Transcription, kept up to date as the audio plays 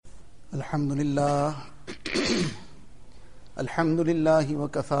الحمد لله الحمد لله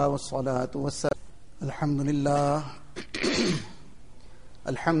وكفى والصلاة والسلام الحمد لله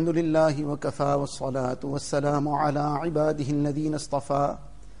الحمد لله وكفى والصلاة والسلام على عباده الذين اصطفى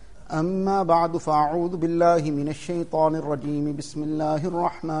أما بعد فأعوذ بالله من الشيطان الرجيم بسم الله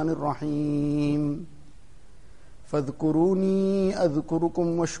الرحمن الرحيم فاذكروني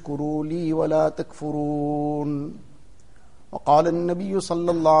أذكركم واشكروا لي ولا تكفرون وقال النبي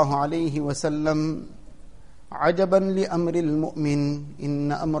صلى الله عليه وسلم عجبا لأمر المؤمن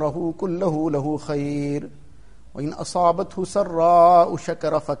إن أمره كله له خير وإن أصابته سراء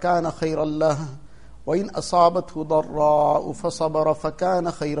شكر فكان خيرا له وإن أصابته ضراء فصبر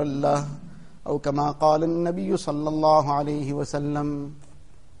فكان خيرا له أو كما قال النبي صلى الله عليه وسلم.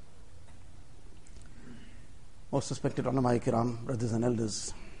 Most respected ulama kiram, brothers and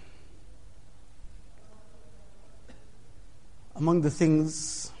elders, among the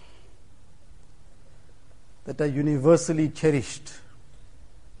things that are universally cherished,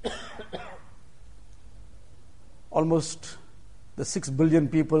 almost the 6 billion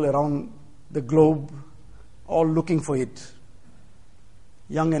people around the globe all looking for it,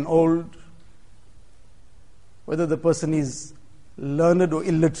 young and old, whether the person is learned or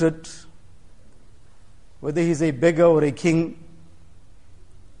illiterate, whether he is a beggar or a king,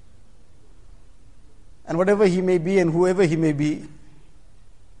 and whatever he may be and whoever he may be,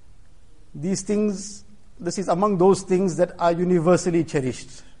 these things, this is among those things that are universally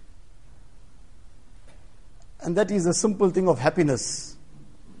cherished. And that is a simple thing of happiness.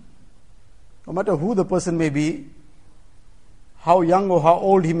 No matter who the person may be, how young or how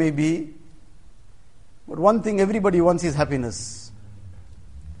old he may be, but one thing everybody wants is happiness.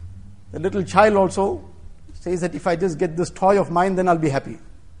 The little child also says that if I just get this toy of mine, then I'll be happy.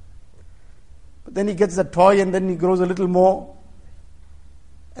 But then he gets that toy and then he grows a little more,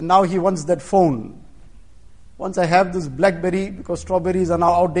 and now he wants that phone. Once I have this BlackBerry, because strawberries are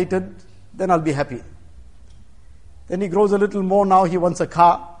now outdated, then I'll be happy. Then he grows a little more, now he wants a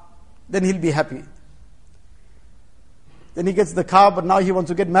car, then he'll be happy. Then he gets the car, but now he wants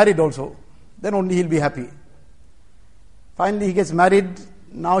to get married also, then only he'll be happy. Finally he gets married,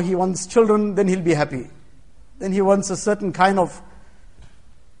 now he wants children, then he'll be happy. Then he wants a certain kind of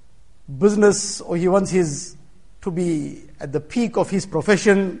business, or he wants his to be at the peak of his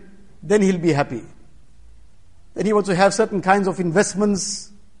profession, then he'll be happy. Then he wants to have certain kinds of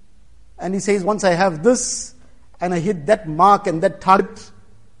investments, and he says, once I have this and I hit that mark and that target,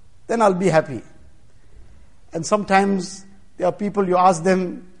 then I'll be happy. And sometimes there are people, you ask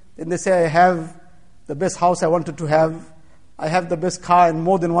them, and they say, I have the best house I wanted to have, I have the best car and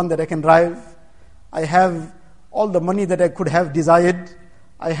more than one that I can drive, I have all the money that I could have desired,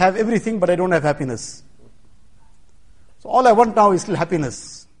 I have everything, but I don't have happiness. So all I want now is still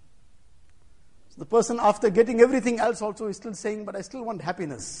happiness. So the person, after getting everything else also, is still saying, but I still want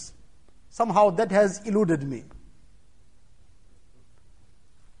happiness. Somehow that has eluded me.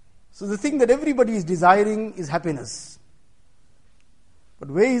 So the thing that everybody is desiring is happiness.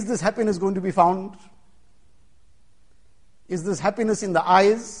 But where is this happiness going to be found? Is this happiness in the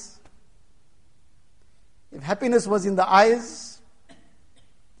eyes? If happiness was in the eyes,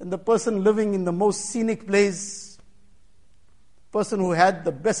 then the person living in the most scenic place, person who had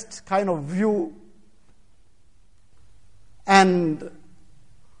the best kind of view, and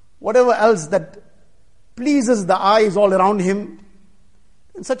whatever else that pleases the eyes all around him,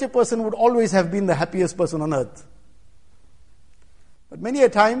 then such a person would always have been the happiest person on earth. But many a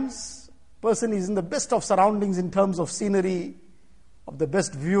times, person is in the best of surroundings in terms of scenery, of the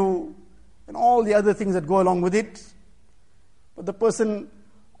best view, and all the other things that go along with it. But the person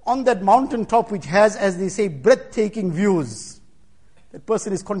on that mountain top, which has, as they say, breathtaking views, that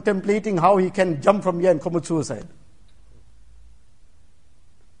person is contemplating how he can jump from here and commit suicide.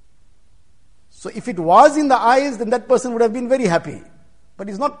 So if it was in the eyes, then that person would have been very happy. But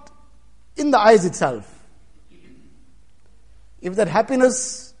it's not in the eyes itself. If that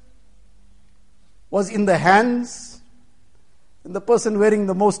happiness was in the hands, then the person wearing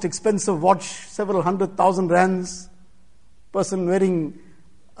the most expensive watch, several 100,000 rands, person wearing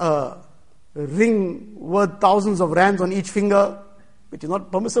a ring worth thousands of rands on each finger, which is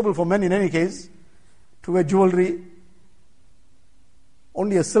not permissible for men in any case, to wear jewelry,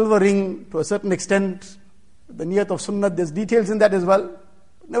 only a silver ring to a certain extent, the niyat of sunnah, there's details in that as well.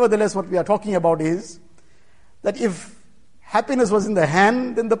 Nevertheless, what we are talking about is that if happiness was in the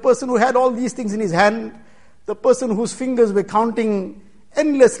hand, then the person who had all these things in his hand, the person whose fingers were counting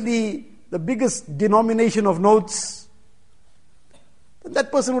endlessly the biggest denomination of notes, then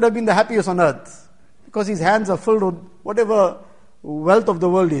that person would have been the happiest on earth, because his hands are filled with whatever wealth of the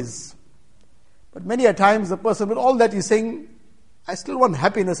world is. But many a times the person with all that is saying, I still want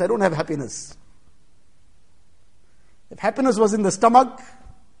happiness, I don't have happiness. If happiness was in the stomach,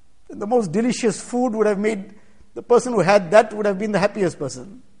 then the most delicious food would have made the person who had that would have been the happiest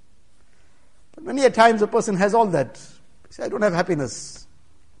person. But many a times a person has all that. He says, I don't have happiness.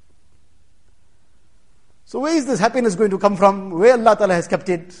 So where is this happiness going to come from? Where Allah Ta'ala has kept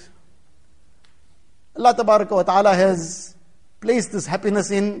it? Allah Ta'ala has placed this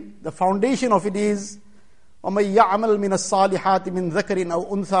happiness in. The foundation of it is وَمَن يَعْمَلْ مِنَ الصَّالِحَاتِ مِنْ ذَكَرٍ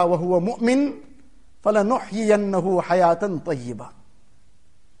أَوْ أُنْثَى وَهُوَ مُؤْمِنٌ فَلَنُحْيِيَنَّهُ حَيَاةً طَيِّبَةً.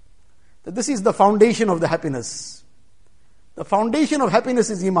 That this is the foundation of the happiness. The foundation of happiness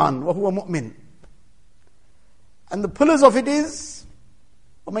is Iman, وَهُوَ مُؤْمِنٌ. And the pillars of it is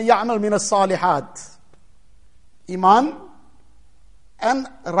وَمَن يَعْمَلْ مِنَ الصَّالِحَاتِ, Iman and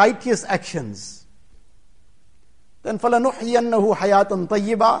righteous actions. Then فَلَنُحْيِيَنَّهُ حَيَاةً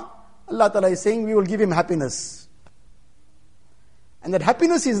طَيِّبَةً. Allah Ta'ala is saying we will give him happiness. And that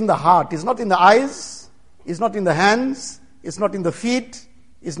happiness is in the heart, it's not in the eyes, it's not in the hands, it's not in the feet,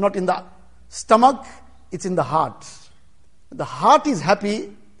 it's not in the stomach, it's in the heart. The heart is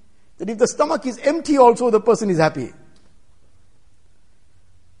happy, that if the stomach is empty also the person is happy.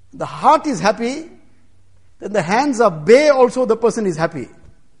 The heart is happy, then the hands are bare also the person is happy.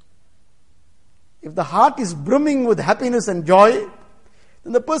 If the heart is brimming with happiness and joy,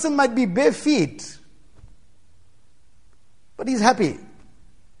 then the person might be bare feet, but he's happy.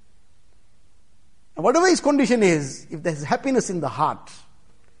 And whatever his condition is, if there's happiness in the heart,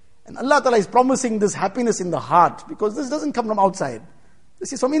 and Allah Ta'ala is promising this happiness in the heart, because this doesn't come from outside,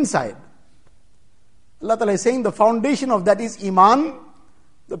 this is from inside. Allah Ta'ala is saying the foundation of that is Iman,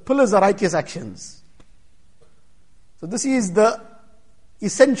 the pillars are righteous actions. So this is the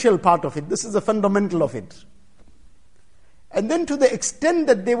essential part of it, this is the fundamental of it. And then to the extent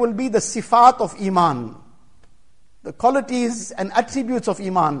that there will be the sifat of Iman, the qualities and attributes of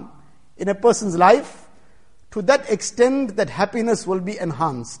Iman in a person's life, to that extent that happiness will be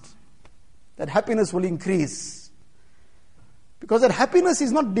enhanced, that happiness will increase. Because that happiness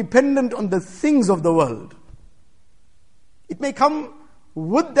is not dependent on the things of the world. It may come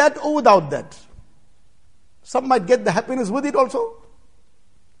with that or without that. Some might get the happiness with it also,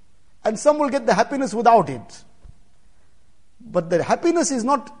 and some will get the happiness without it. But the happiness is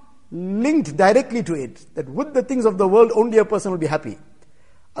not linked directly to it, that with the things of the world only a person will be happy.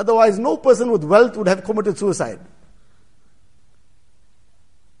 Otherwise no person with wealth would have committed suicide.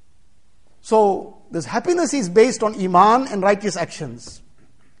 So this happiness is based on Iman and righteous actions.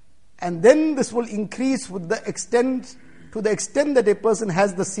 And then this will increase with the extent, to the extent that a person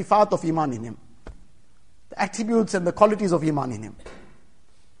has the sifat of Iman in him, the attributes and the qualities of Iman in him.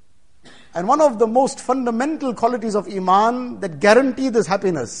 And one of the most fundamental qualities of Iman that guarantee this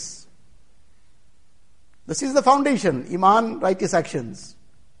happiness, this is the foundation, Iman, righteous actions,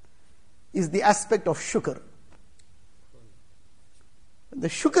 is the aspect of shukr. The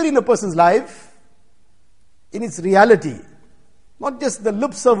shukr in a person's life, in its reality, not just the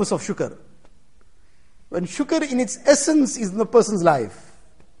lip service of shukr. When shukr in its essence is in the person's life,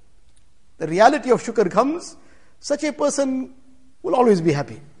 the reality of shukr comes, such a person will always be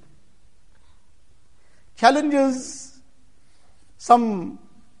happy. Challenges, some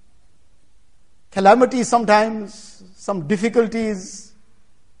calamities sometimes, some difficulties,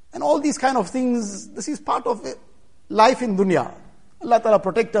 and all these kind of things, this is part of life in dunya. Allah Ta'ala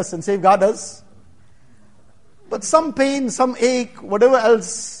protect us and safeguard us. But some pain, some ache, whatever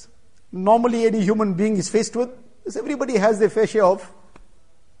else normally any human being is faced with, this everybody has their fair share of.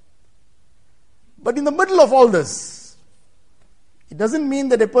 But in the middle of all this, it doesn't mean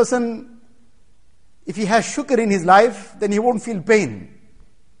that a person, if he has shukr in his life, then he won't feel pain.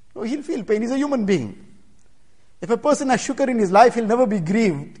 No, he'll feel pain. He's a human being. If a person has shukr in his life, he'll never be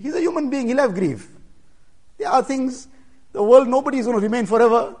grieved. He's a human being. He'll have grief. There are things, the world, nobody is going to remain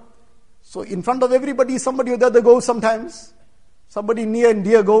forever. So in front of everybody, somebody or the other goes sometimes. Somebody near and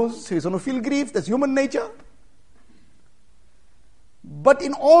dear goes. So he's going to feel grief. That's human nature. But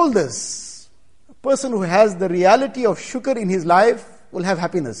in all this, a person who has the reality of shukr in his life will have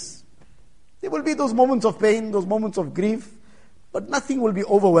happiness. There will be those moments of pain, those moments of grief, but nothing will be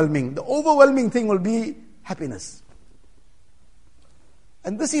overwhelming. The overwhelming thing will be happiness.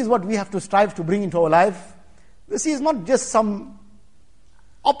 And this is what we have to strive to bring into our life. This is not just some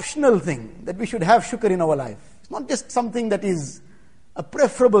optional thing that we should have shukr in our life. It's not just something that is a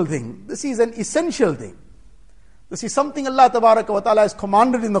preferable thing. This is an essential thing. This is something Allah Ta'ala has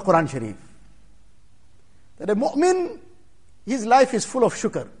commanded in the Quran Sharif. That a mu'min, his life is full of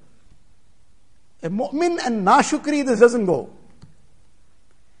shukr. A mu'min and nashukri, this doesn't go.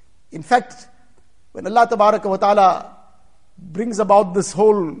 In fact, when Allah Tabaraka wa Ta'ala brings about this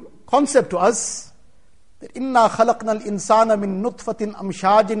whole concept to us, that inna khalaqna al-insana min nutfatin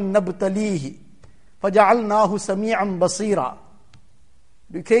amshajin nabtalihi faja'alnahu sami'an basira.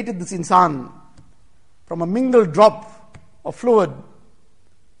 We created this insan from a mingled drop of fluid,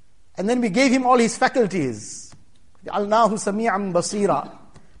 and then we gave him all his faculties. Ja'alnahu sami'an basira.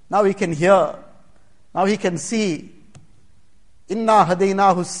 Now he can hear, now he can see. Inna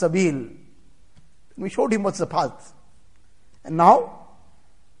hadaynahu as-sabil. We showed him what's the path. And now,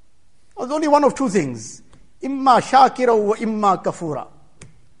 there's only one of two things. Imma shakira wa imma kafura.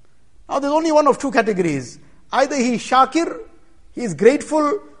 Now there's only one of two categories. Either he is shakir, he is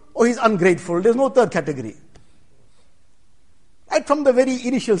grateful, or he is ungrateful. There's no third category. Right from the very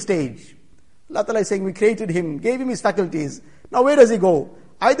initial stage, Allah Ta'ala is saying we created him, gave him his faculties. Now where does he go?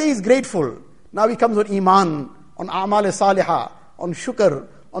 Either he is grateful. Now he comes on iman, on a'mal salihah, on shukr,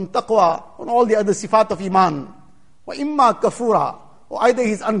 on taqwa, on all the other sifat of iman. Wa imma kafura. Or either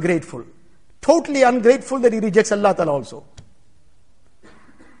he is ungrateful. Totally ungrateful that he rejects Allah Ta'ala also.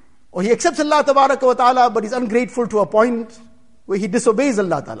 Or he accepts Allah Tabaraka wa Ta'ala but is ungrateful to a point where he disobeys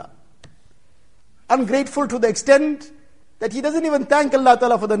Allah Ta'ala. Ungrateful to the extent that he doesn't even thank Allah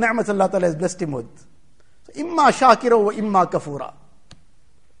Ta'ala for the ni'mats Allah Ta'ala has blessed him with. So, imma shakira wa imma kafura.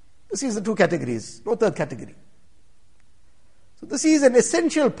 This is the two categories, no third category. So this is an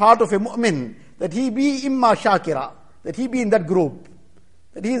essential part of a mu'min, that he be imma shakira, that he be in that group,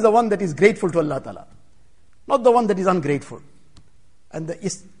 that he is the one that is grateful to Allah Ta'ala, not the one that is ungrateful. And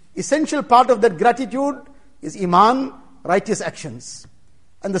the essential part of that gratitude is iman, righteous actions,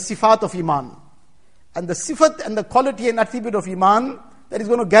 and the sifat of iman. And the sifat and the quality and attribute of iman that is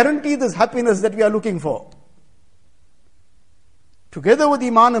going to guarantee this happiness that we are looking for. Together with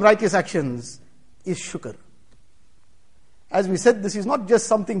iman and righteous actions is shukr. As we said, this is not just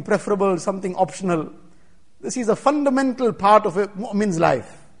something preferable, something optional. This is a fundamental part of a mu'min's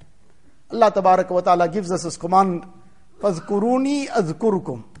life. Allah Tabaraka wa Ta'ala gives us this command, فَاذْكُرُونِي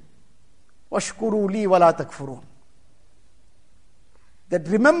أَذْكُرُكُمْ وَاشْكُرُوا لِي وَلَا تَكْفُرُونَ. That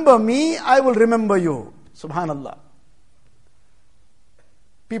remember me, I will remember you. Subhanallah.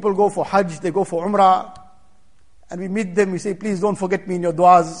 People go for Hajj, they go for Umrah, and we meet them, we say, please don't forget me in your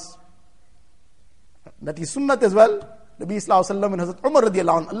du'as. That is sunnat as well. Nabi Sallallahu Alaihi Wasallam and Hazrat Umar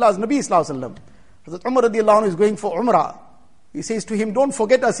radiallahu anhu, Allah's Nabi Sallallahu Alaihi Wasallam. Hazrat Umar radiallahu anhu is going for Umrah. He says to him, don't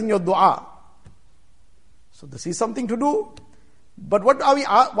forget us in your dua. So this is something to do. But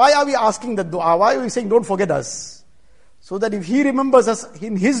why are we asking that dua? Why are we saying don't forget us? So that if he remembers us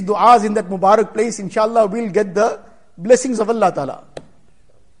in his du'as in that Mubarak place, inshallah we'll get the blessings of Allah Ta'ala.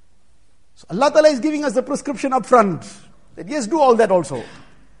 So Allah Ta'ala is giving us the prescription up front, that yes, do all that also.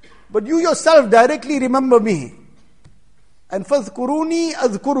 But you yourself directly remember me. And فَاذْكُرُونِي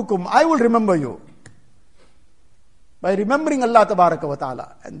أَذْكُرُكُمْ, I will remember you. By remembering Allah Tabaraka wa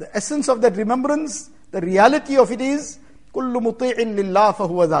Ta'ala. And the essence of that remembrance, the reality of it is, كُلُّ مُطِيعٍ لِلَّهِ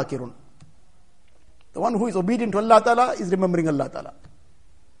فَهُوَ ذَاكِرٌ. The one who is obedient to Allah Ta'ala is remembering Allah Ta'ala.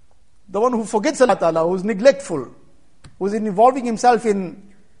 The one who forgets Allah Ta'ala, who is neglectful, who is involving himself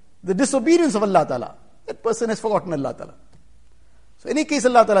in the disobedience of Allah Ta'ala, that person has forgotten Allah Ta'ala. So in any case,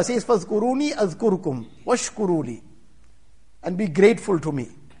 Allah Ta'ala says, فَاذْكُرُونِي أَذْكُرُكُمْ وَاشْكُرُوا لِي. And be grateful to me.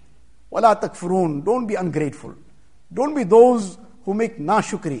 وَلَا تَكْفُرُونَ. Don't be ungrateful. Don't be those who make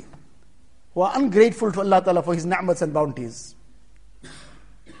nashukri, who are ungrateful to Allah Ta'ala for His ni'mats and bounties.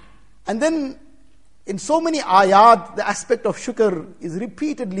 And then, in so many ayat, the aspect of shukr is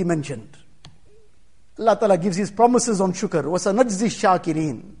repeatedly mentioned. Allah Ta'ala gives His promises on shukr. وَسَنَجْزِي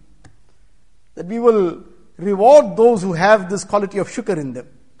الشَّاكِرِينَ. That we will reward those who have this quality of shukr in them.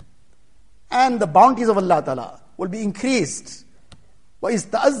 And the bounties of Allah Ta'ala will be increased. وَإِذْ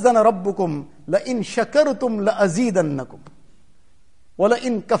تَأَذَّنَ رَبُّكُمْ لَإِنْ شَكَرْتُمْ لَأَزِيدَنَّكُمْ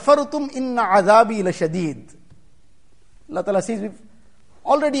وَلَإِنْ كَفَرْتُمْ إِنَّ عَذَابِي لَشَدِيدٌ. Allah Ta'ala says, we've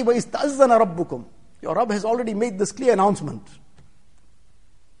already, وَإِذْ تَأَذَّنَ رَبُّكُمْ, your Rabb has already made this clear announcement.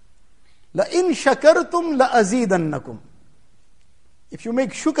 لَإِنْ شَكَرْتُمْ لَأَزِيدَنَّكُمْ. If you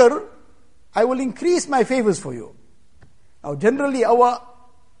make shukr, I will increase my favors for you. Now generally our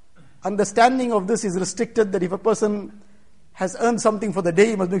understanding of this is restricted, that if a person has earned something for the day,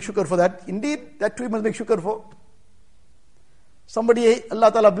 he must make shukr for that. Indeed, that too he must make shukr for. Somebody,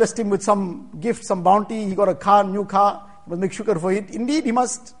 Allah Ta'ala blessed him with some gift, some bounty, he got a car, new car, he must make shukr for it. Indeed, he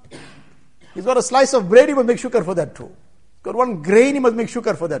must. He's got a slice of bread, he must make shukr for that too. He's got one grain, he must make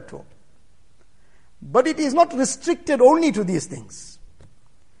shukr for that too. But it is not restricted only to these things.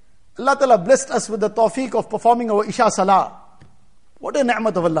 Allah Ta'ala blessed us with the tawfiq of performing our Isha Salah. What a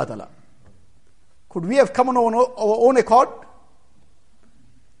ni'mat of Allah Ta'ala. Could we have come on our own accord?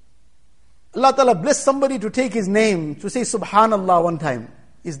 Allah Ta'ala bless somebody to take his name, to say Subhanallah one time.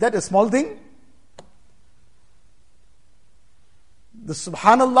 Is that a small thing? The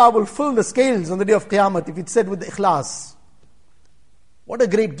Subhanallah will fill the scales on the day of Qiyamah if it's said with the ikhlas. What a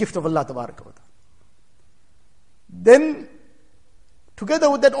great gift of Allah Ta'ala. Then, together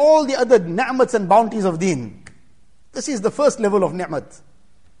with that, all the other ni'mats and bounties of deen. This is the first level of ni'mat.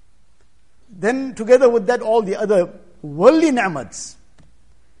 Then, together with that, all the other worldly ni'mats.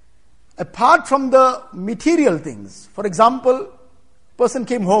 Apart from the material things. For example, person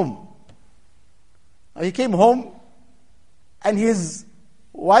came home. He came home and his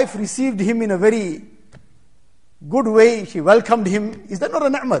wife received him in a very good way. She welcomed him. Is that not a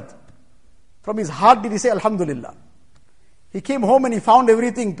ni'mat? From his heart did he say Alhamdulillah. He came home and he found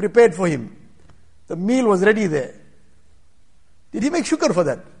everything prepared for him. The meal was ready there. Did he make shukr for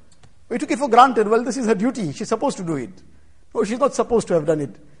that? He took it for granted. Well, this is her duty. She's supposed to do it. No, she's not supposed to have done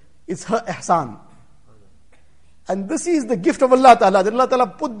it. It's her ihsan. And this is the gift of Allah Ta'ala. That Allah Ta'ala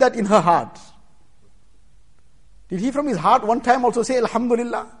put that in her heart. Did he from his heart one time also say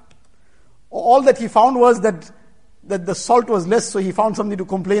Alhamdulillah? Or all that he found was that the salt was less, so he found something to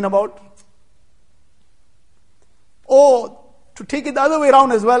complain about? Or to take it the other way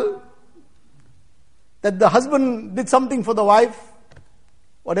around as well, that the husband did something for the wife,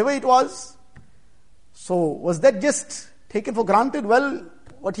 whatever it was. So was that just taken for granted? Well,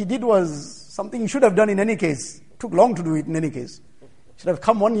 what he did was something he should have done in any case. It took long to do it in any case. Should have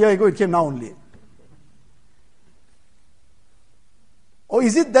come 1 year ago, it came now only. Or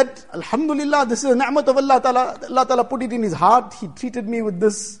is it that, Alhamdulillah, this is a ni'mat of Allah Ta'ala, Allah Ta'ala put it in his heart, he treated me with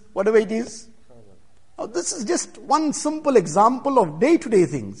this, whatever it is. Now this is just one simple example of day-to-day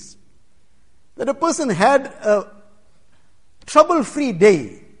things. That a person had a trouble-free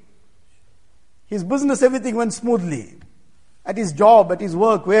day. His business, everything went smoothly. At his job, at his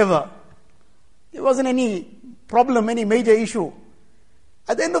work, wherever. There wasn't any problem, any major issue.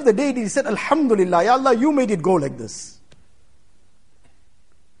 At the end of the day, he said, Alhamdulillah, Ya Allah, you made it go like this.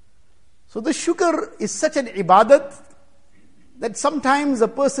 So the shukr is such an ibadat that sometimes a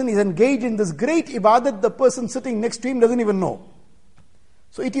person is engaged in this great ibadat, the person sitting next to him doesn't even know.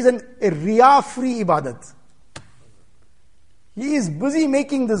 So it is a riya-free ibadat. He is busy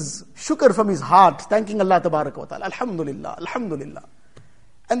making this shukr from his heart, thanking Allah Tabaraka wa Ta'ala. Alhamdulillah, Alhamdulillah.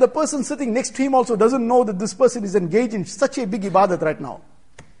 And the person sitting next to him also doesn't know that this person is engaged in such a big ibadat right now.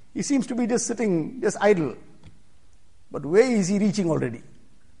 He seems to be just sitting, just idle. But where is he reaching already?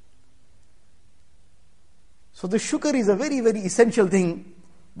 So the shukr is a very, very essential thing,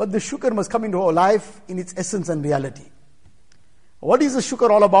 but the shukr must come into our life in its essence and reality. What is the shukr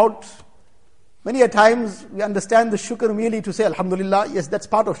all about? Many a times we understand the shukr merely to say Alhamdulillah, yes, that's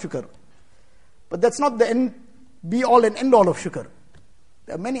part of shukr. But that's not the be all and end all of shukr.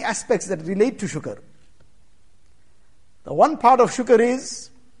 There are many aspects that relate to shukr. The one part of shukr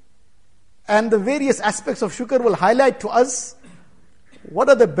is, and the various aspects of shukr will highlight to us what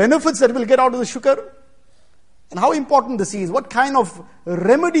are the benefits that we'll get out of the shukr, and how important this is, what kind of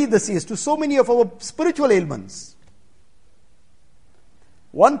remedy this is to so many of our spiritual ailments.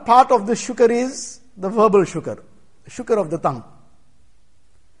 One part of the shukr is the verbal shukr, the shukr of the tongue.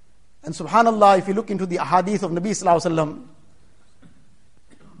 And subhanallah, if you look into the ahadith of Nabi Sallallahu Alaihi Wasallam,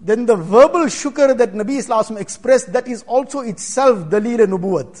 then the verbal shukr that Nabi Sallallahu Alaihi Wasallam expressed, that is also itself daleel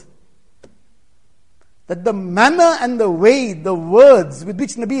nubuwat. That the manner and the way, the words with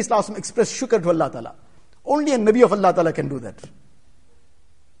which Nabi Sallallahu Alaihi Wasallam expressed shukr to Allah Ta'ala, only a Nabi of Allah Ta'ala can do that.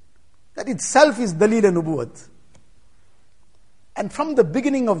 That itself is daleel nubuwat. And from the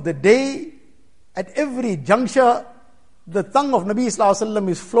beginning of the day, at every juncture, the tongue of Nabi Sallallahu Alaihi Wasallam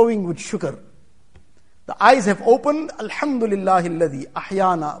is flowing with shukr. The eyes have opened, Alhamdulillah alladhi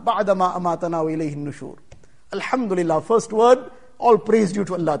ahyana ba'dama amatana wa ilayhi nushur. Alhamdulillah, first word, all praise due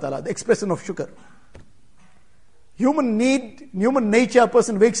to Allah Ta'ala, the expression of shukr. Human need, human nature, a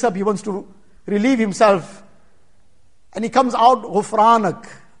person wakes up, he wants to relieve himself. And he comes out, Ghufranak,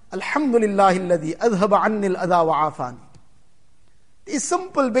 Alhamdulillah alladhi adhaba anni al-adha wa afani. These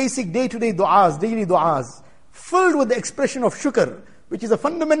simple, basic, day-to-day du'as, daily du'as, filled with the expression of shukr, which is a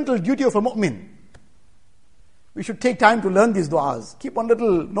fundamental duty of a mu'min. We should take time to learn these du'as. Keep one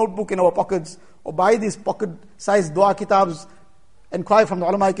little notebook in our pockets, or buy these pocket-sized dua kitabs, inquire from the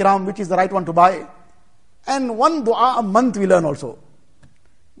ulama kiram which is the right one to buy. And one dua a month we learn also.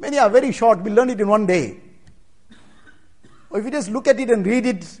 Many are very short, we learn it in one day. Or if you just look at it and read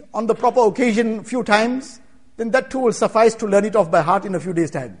it on the proper occasion a few times, then that too will suffice to learn it off by heart in a few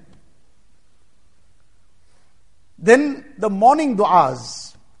days' time. Then the morning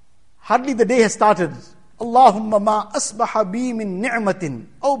du'as. Hardly the day has started. Allahumma ma asbaha bi min ni'matin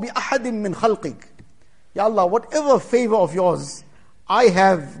aw bi ahadin min khalqik. Ya Allah, whatever favor of yours I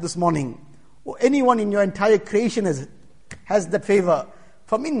have this morning, or anyone in your entire creation has that favor,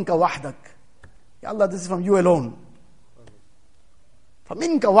 فَمِنْكَ وَحْدَكَ. Ya Allah, this is from you alone.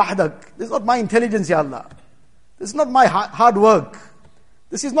 فَمِنْكَ وَحْدَكَ. This is not my intelligence, Ya Allah. This is not my hard work.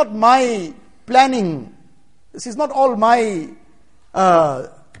 This is not my planning. This is not all my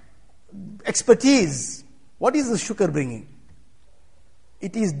expertise. What is the shukr bringing?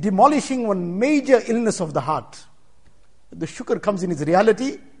 It is demolishing one major illness of the heart. The shukr comes in its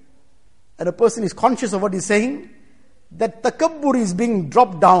reality, and a person is conscious of what he's saying, that takabbur is being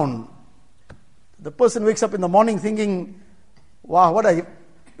dropped down. The person wakes up in the morning thinking, wow,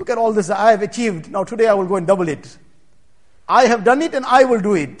 look at all this I have achieved. Now today I will go and double it. I have done it and I will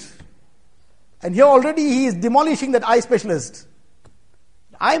do it. And here already he is demolishing that I specialist.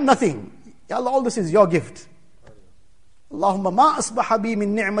 I am nothing. Ya Allah, all this is your gift. Allahumma ma asbaha bi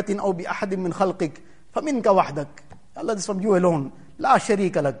min ni'matin aw bi ahadin min khalqik faminka wahdak. Allah, this is from you alone. La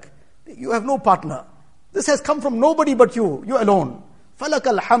sharika lak. You have no partner. This has come from nobody but you alone.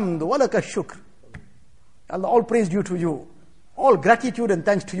 Falakal hamd walakal shukr. Allah, all praise due to you. All gratitude and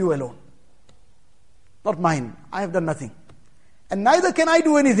thanks to you alone. Not mine. I have done nothing. And neither can I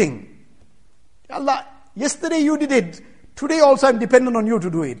do anything. Allah, yesterday you did it. Today also I'm dependent on you to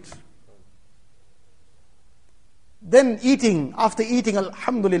do it. Then eating, after eating,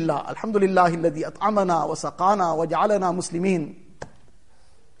 Alhamdulillah, Alhamdulillah alladhi at'amana wa saqana wa ja'alana muslimin.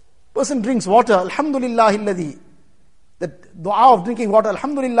 Person drinks water, Alhamdulillah alladhi. That dua of drinking water,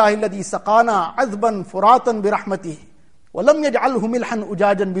 Alhamdulillah alladhi saqana azban furatan bi rahmatih wa lam yaj'alhu milhan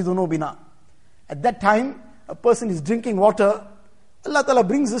ujajan bi dhunubina. At that time, a person is drinking water. Allah Ta'ala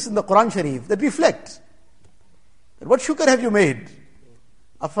brings this in the Quran Sharif that reflect. That what shukr have you made?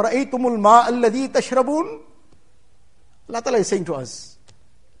 Afara'aytumul ma'a alladhi tashrabun? Allah Ta'ala is saying to us,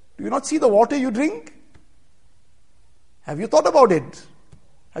 do you not see the water you drink? Have you thought about it?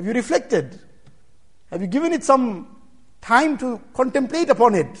 Have you reflected? Have you given it some time to contemplate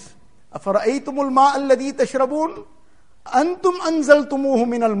upon it? أَفَرَأَيْتُمُ الْمَاءَ الَّذِي تَشْرَبُونَ أَنْتُمْ أَنزَلْتُمُوهُ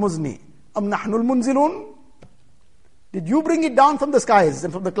مِنَ الْمُزْنِ أَمْ نَحْنُ الْمُنزِلُونَ. Did you bring it down from the skies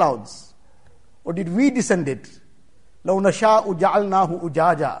and from the clouds? Or did we descend it? لَوْ نَشَاءُ جَعَلْنَاهُ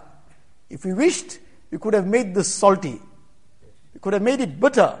أُجَاجًا. If we wished, we could have made this salty. We could have made it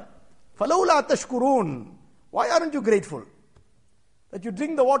bitter. فَلَوْلَا تَشْكُرُونَ. Why aren't you grateful? That you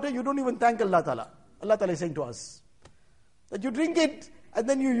drink the water, you don't even thank Allah Ta'ala. Allah Ta'ala is saying to us. That you drink it, and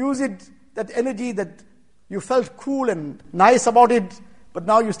then you use it, that energy that you felt cool and nice about it, but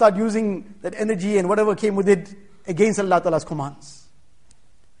now you start using that energy and whatever came with it against Allah Ta'ala's commands.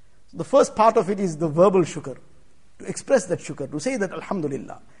 So the first part of it is the verbal shukr. To express that shukr, to say that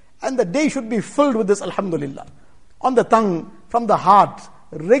Alhamdulillah. And the day should be filled with this Alhamdulillah. On the tongue, from the heart,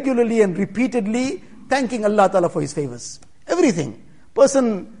 regularly and repeatedly, thanking Allah Ta'ala for His favors. Everything.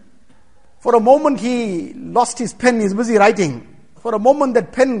 Person, for a moment he lost his pen, he's busy writing. For a moment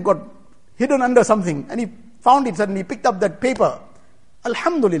that pen got hidden under something, and he found it suddenly, he picked up that paper.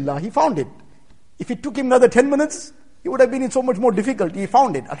 Alhamdulillah, he found it. If it took him another 10 minutes, he would have been in so much more difficulty. He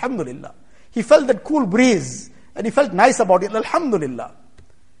found it, Alhamdulillah. He felt that cool breeze, and he felt nice about it, Alhamdulillah.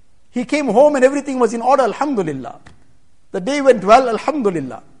 He came home and everything was in order, Alhamdulillah. The day went well,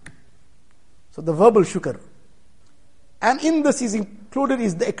 Alhamdulillah. So the verbal shukr. And in this is included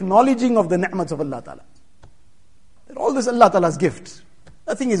is the acknowledging of the ni'mats of Allah Ta'ala. That all this Allah Ta'ala's gift.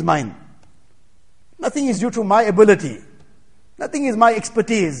 Nothing is mine. Nothing is due to my ability. Nothing is my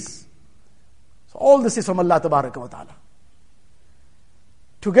expertise. So all this is from Allah Tabaraka wa Ta'ala.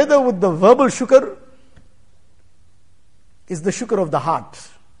 Together with the verbal shukr is the shukr of the heart.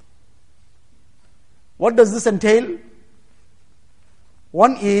 What does this entail?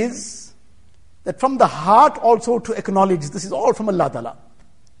 One is that from the heart also to acknowledge this is all from Allah Ta'ala.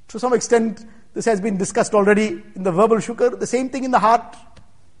 To some extent, this has been discussed already in the verbal shukr, the same thing in the heart.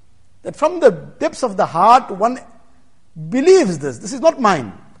 That from the depths of the heart, one believes this is not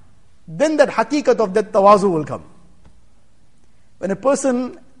mine. Then that haqiqat of that tawazu will come. When a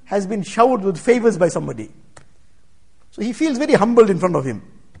person has been showered with favors by somebody, so he feels very humbled in front of him.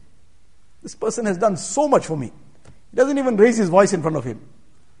 This person has done so much for me. He doesn't even raise his voice in front of him.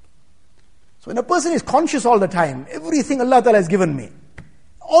 So when a person is conscious all the time, everything Allah Ta'ala has given me,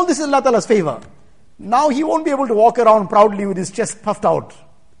 all this is Allah Ta'ala's favor. Now he won't be able to walk around proudly with his chest puffed out.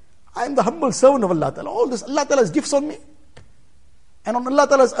 I am the humble servant of Allah Ta'ala. All this Allah Ta'ala's gifts on me. And on Allah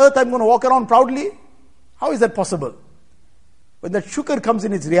Ta'ala's earth I'm going to walk around proudly. How is that possible? When that shukr comes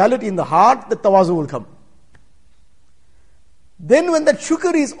in its reality in the heart, the tawazu will come. Then when that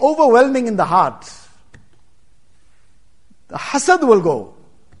shukr is overwhelming in the heart, the hasad will go.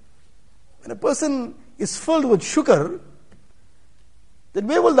 When a person is filled with shukr, then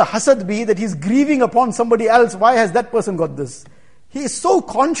where will the hasad be that he's grieving upon somebody else? Why has that person got this? He is so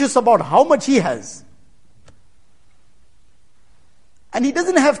conscious about how much he has. And he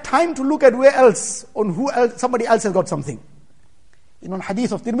doesn't have time to look at where else, on who else, somebody else has got something. In one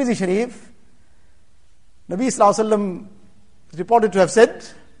hadith of Tirmidhi Sharif, Nabi Sallallahu Alaihi Wasallam is reported to have said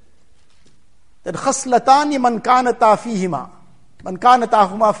that khaslatani man kanata fihima, man kanata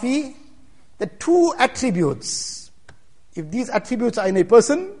huma fi, the two attributes, if these attributes are in a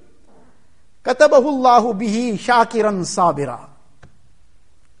person, katabahu Allahu bihi shakiran sabira.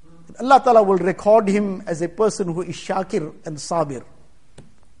 Allah Ta'ala will record him as a person who is shakir and sabir,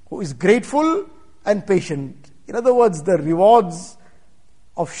 who is grateful and patient. In other words, the rewards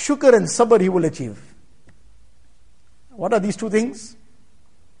of shukr and sabr he will achieve. What are these two things?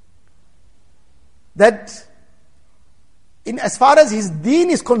 That in as far as his deen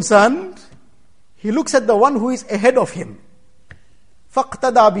is concerned, he looks at the one who is ahead of him.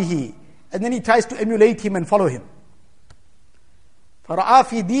 فَاقْتَدَى بِهِ, and then he tries to emulate him and follow him. فَرَعَى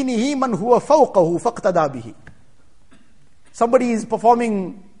فِي دِينِهِ مَنْ هُوَ فَوْقَهُ فَاقْتَدَى بِهِ. Somebody is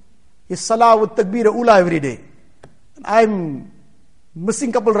performing his salah with takbir ula every day. And I'm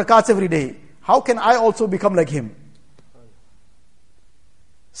missing couple rakats every day. How can I also become like him?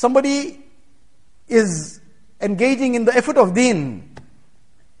 Somebody is engaging in the effort of deen,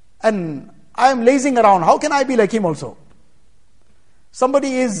 and I am lazing around. How can I be like him also?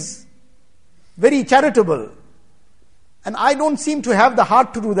 Somebody is very charitable, and I don't seem to have the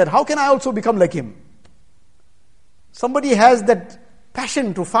heart to do that. How can I also become like him? Somebody has that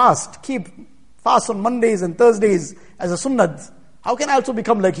passion to fast, keep fast on Mondays and Thursdays as a sunnat. How can I also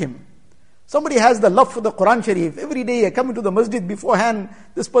become like him? Somebody has the love for the Quran Sharif. Every day I come into the masjid beforehand,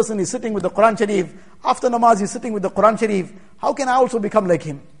 this person is sitting with the Quran Sharif. After namaz, he's sitting with the Quran Sharif. How can I also become like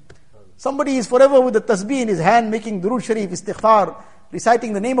him? Somebody is forever with the tasbih in his hand, making durood Sharif, istighfar,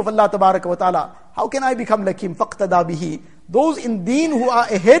 reciting the name of Allah Tabaraka wa Ta'ala. How can I become like him? فَقْتَدَى بِهِ. Those in deen who are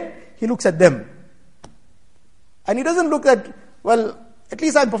ahead, he looks at them. And he doesn't look at, well, at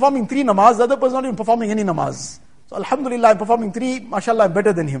least I'm performing 3 namaz, the other person not even performing any namaz. So alhamdulillah, I'm performing 3, mashallah, I'm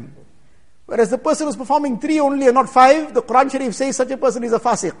better than him. Whereas the person who's performing 3 only and not 5, the Quran Sharif says such a person is a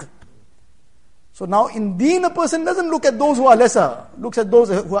fasiq. So now in deen, a person doesn't look at those who are lesser, looks at those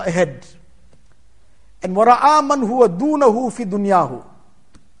who are ahead. And وَرَعَى مَنْ هُوَ دُونَهُ فِي دُنْيَاهُ.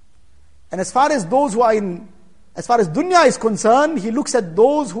 And as far as those who are as far as dunya is concerned, he looks at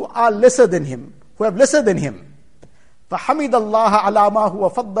those who are lesser than him, who have lesser than him. فَحَمِدَ اللَّهَ عَلَى مَا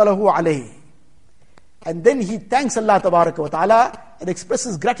هُوَ فَضَّلَهُ عَلَيْهِ. And then he thanks Allah Tabaraka wa Ta'ala and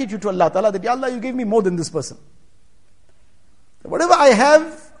expresses gratitude to Allah Ta'ala that, Ya Allah, you gave me more than this person. Whatever I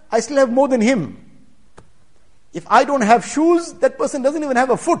have, I still have more than him. If I don't have shoes, that person doesn't even have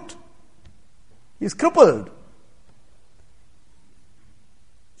a foot. He's crippled.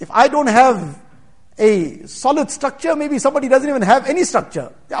 If I don't have a solid structure, maybe somebody doesn't even have any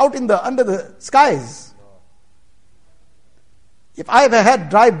structure. They're out under the skies. If I have had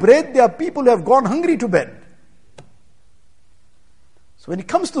dry bread, there are people who have gone hungry to bed. So when it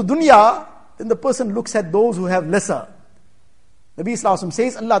comes to dunya, then the person looks at those who have lesser. Nabi Sallallahu Alaihi Wasallam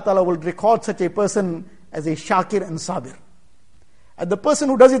says, Allah Ta'ala will record such a person as a shakir and sabir. And the person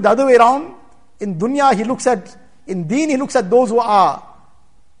who does it the other way around, in dunya in deen he looks at those who are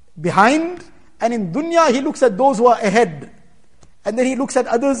behind, and in dunya he looks at those who are ahead. And then he looks at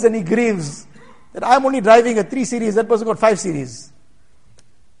others and he grieves that I'm only driving a 3 series, that person got 5 series.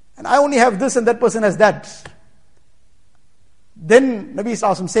 And I only have this and that person has that. Then Nabi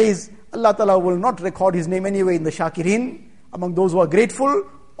Sallallahu Alaihi Wasallam says, Allah Ta'ala will not record his name anyway in the shakirin, among those who are grateful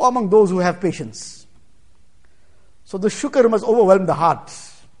or among those who have patience. So the shukr must overwhelm the heart.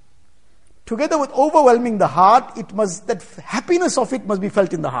 Together with overwhelming the heart, that happiness of it must be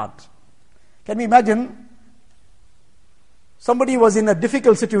felt in the heart. Can we imagine? Somebody was in a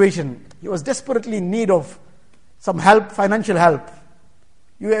difficult situation. He was desperately in need of some help, financial help.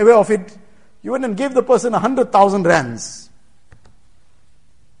 You were aware of it. You went and gave the person 100,000 rands.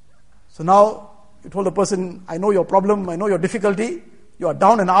 So now, you told the person, I know your problem, I know your difficulty. You are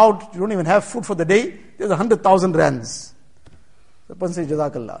down and out, you don't even have food for the day. There's 100,000 rands. The person says,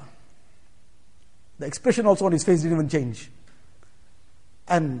 Jazakallah. The expression also on his face didn't even change.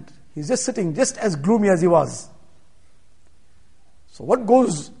 And he's just sitting just as gloomy as he was. So what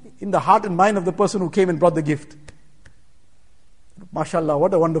goes in the heart and mind of the person who came and brought the gift? MashaAllah,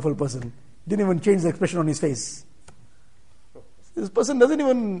 what a wonderful person. Didn't even change the expression on his face. This person doesn't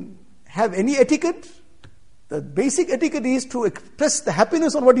even have any etiquette. The basic etiquette is to express the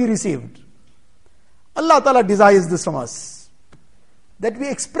happiness on what you received. Allah Ta'ala desires this from us. that we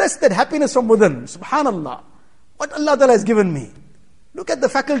express that happiness from within. Subhanallah, what Allah Ta'ala has given me. Look at the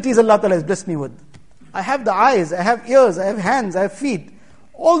faculties Allah Ta'ala has blessed me with. I have the eyes, I have ears, I have hands, I have feet.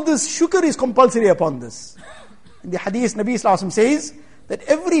 All this shukr is compulsory upon this. In the hadith, Nabi Sallallahu Alaihi Wasallam says that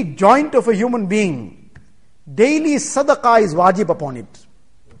every joint of a human being, daily sadaqah is wajib upon it.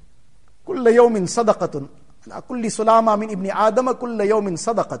 Kulla yawmin sadaqatun. Kulli sulama min ibn Adama kulla yawmin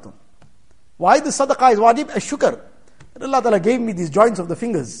sadaqatun. Why the sadaqah is wajib? As shukr. That Allah Ta'ala gave me these joints of the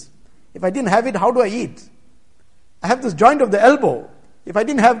fingers. If I didn't have it, how do I eat? I have this joint of the elbow. If I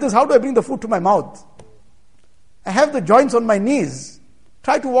didn't have this, how do I bring the food to my mouth? I have the joints on my knees.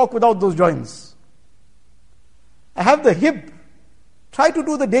 Try to walk without those joints. I have the hip. Try to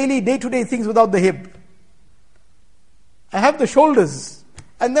do the daily, day-to-day things without the hip. I have the shoulders.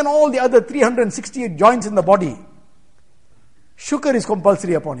 And then all the other 368 joints in the body. Shukr is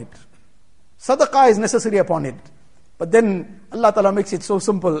compulsory upon it. Sadaqah is necessary upon it. But then Allah Ta'ala makes it so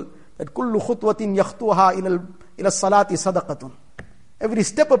simple that kullu khutwatin yakhtuha ila salati sadaqatun. Every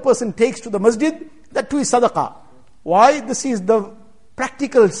step a person takes to the masjid, that too is sadaqah. Why? This is the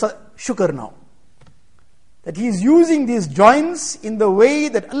practical shukr now. That he is using these joints in the way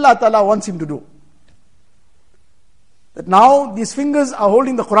that Allah Ta'ala wants him to do. That now these fingers are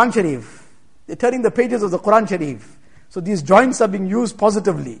holding the Quran Sharif. They're turning the pages of the Quran Sharif. So these joints are being used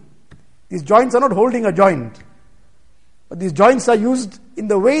positively. These joints are not holding a joint. But these joints are used in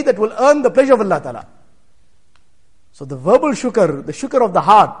the way that will earn the pleasure of Allah Ta'ala. So the verbal shukr, the shukr of the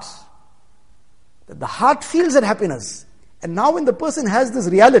heart, that the heart feels that happiness. And now when the person has this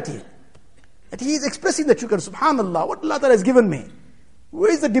reality, that he is expressing the shukr, subhanallah, what Allah Ta'ala has given me,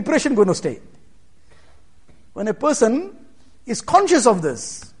 where is the depression going to stay? When a person is conscious of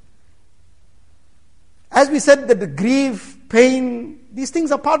this, as we said that the grief, pain, these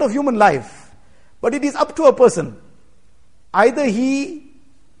things are part of human life. But it is up to a person. Either he,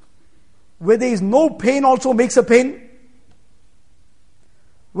 where there is no pain also makes a pain.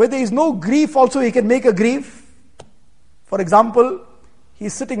 Where there is no grief also he can make a grief. For example, he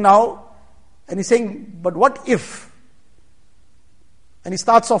is sitting now and he's saying, but what if? And he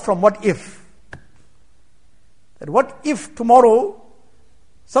starts off from what if. That what if tomorrow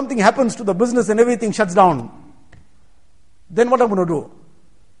something happens to the business and everything shuts down? Then what am I going to do?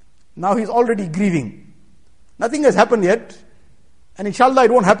 Now he's already grieving. Nothing has happened yet. And inshallah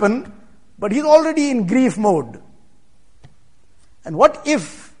it won't happen. But he's already in grief mode. And what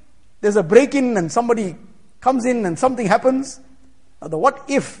if there's a break-in and somebody comes in and something happens? Now the what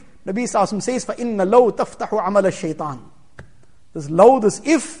if, Nabi Sallallahu says, فَإِنَّ لَوْ تَفْتَحُ عَمَلَ الشَّيْطَانِ. This low, this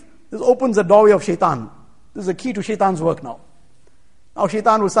if, this opens the doorway of shaitan. This is the key to shaitan's work now. Now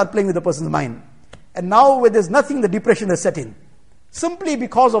shaitan will start playing with the person's mind. And now where there's nothing, the depression has set in. Simply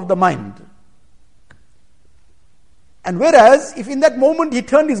because of the mind. And whereas, if in that moment he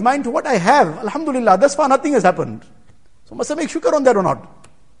turned his mind to what I have, alhamdulillah, thus far nothing has happened. So must I make shukr on that or not?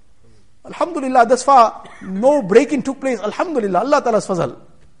 Alhamdulillah, thus far no break-in took place. Alhamdulillah, Allah Ta'ala's fazal.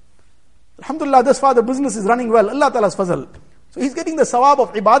 Alhamdulillah, thus far the business is running well. Allah Ta'ala's fazal. So he's getting the sawab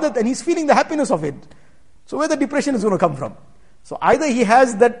of ibadat and he's feeling the happiness of it. So where the depression is going to come from? So either he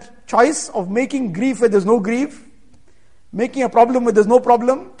has that choice of making grief where there's no grief, making a problem where there's no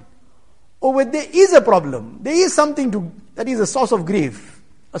problem, or where there is a problem, there is something that is a source of grief,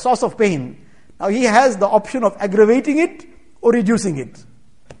 a source of pain. Now he has the option of aggravating it or reducing it.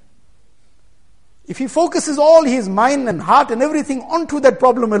 If he focuses all his mind and heart and everything onto that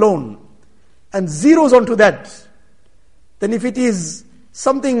problem alone and zeroes onto that, then if it is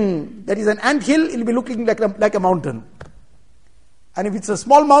something that is an anthill, it will be looking like a mountain. And if it's a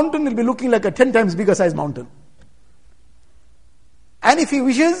small mountain, it will be looking like a 10 times bigger size mountain. And if he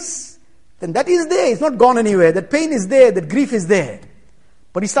wishes, then that is there. It's not gone anywhere. That pain is there. That grief is there.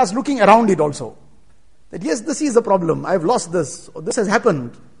 But he starts looking around it also. That yes, this is the problem. I've lost this. Or this has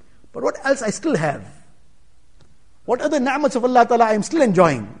happened. But what else I still have? What other ni'mats of Allah Ta'ala I am still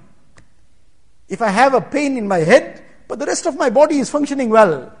enjoying? If I have a pain in my head, but the rest of my body is functioning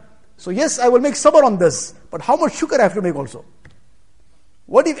well. So yes, I will make sabr on this. But how much shukr I have to make also?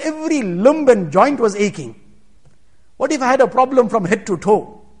 What if every limb and joint was aching? What if I had a problem from head to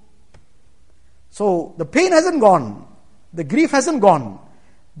toe? So the pain hasn't gone. The grief hasn't gone.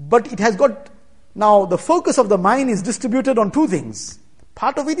 But it has got, now the focus of the mind is distributed on two things.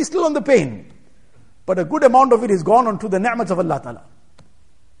 Part of it is still on the pain. But a good amount of it is gone onto the ni'mats of Allah Ta'ala.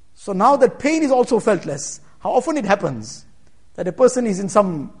 So now that pain is also felt less. How often it happens that a person is in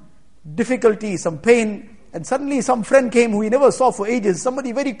some difficulty, some pain, and suddenly some friend came who he never saw for ages,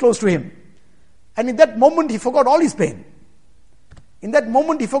 somebody very close to him. And in that moment he forgot all his pain. In that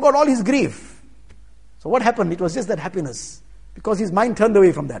moment he forgot all his grief. So what happened? It was just that happiness. because his mind turned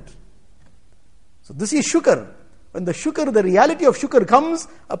away from that. So this is shukr. When the reality of shukr comes,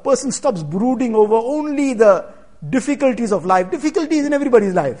 a person stops brooding over only the difficulties of life. Difficulties in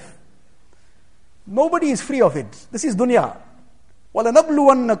everybody's life. Nobody is free of it. This is dunya.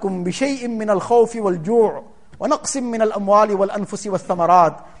 وَلَنَبْلُوَنَّكُمْ بِشَيْءٍ مِّنَ الْخَوْفِ وَالْجُوعِ وَنَقْصٍ مِّنَ الْأَمْوَالِ وَالْأَنفُسِ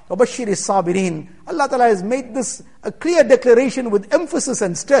وَالثَّمَرَاتِ وَبَشِّرِ الصَّابِرِينَ. Allah Ta'ala has made this a clear declaration with emphasis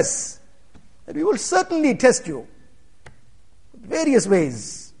and stress that we will certainly test you in various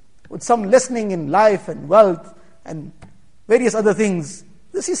ways, with some lessening in life and wealth and various other things.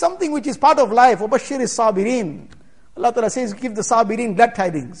 This is something which is part of life. وَبَشِّرِ الصَّابِرِينَ. Allah Ta'ala says, give the sabirin glad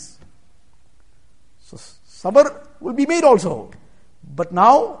tidings. So sabr will be made also. But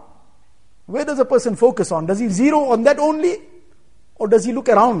now, where does a person focus on? Does he zero on that only? Or does he look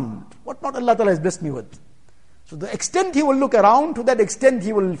around? What not Allah Ta'ala has blessed me with? So the extent he will look around, to that extent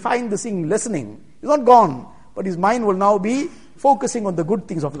he will find this thing lessening. He's not gone, but his mind will now be focusing on the good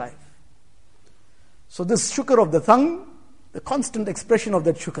things of life. So this shukr of the tongue, the constant expression of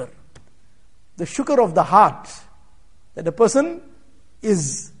that shukr. The shukr of the heart, that a person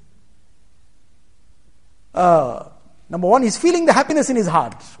is, number one, he's feeling the happiness in his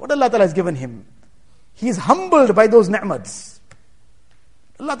heart. What Allah Ta'ala has given him. He is humbled by those ni'mats.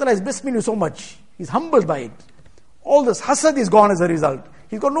 Allah Ta'ala has blessed me with so much. He's humbled by it. All this hasad is gone as a result.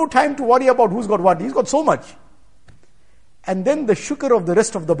 He's got no time to worry about who's got what. He's got so much. And then the shukr of the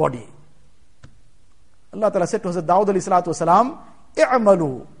rest of the body. Allah Ta'ala said to Hazrat Dawud alayhi salatu wasalam,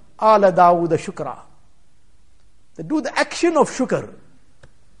 i'malu ala Dawud shukra. They do the action of shukr.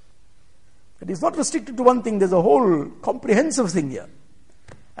 It is not restricted to one thing. There's a whole comprehensive thing here.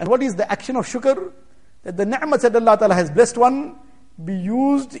 And what is the action of shukr? That the ni'mat that Allah Ta'ala has blessed one be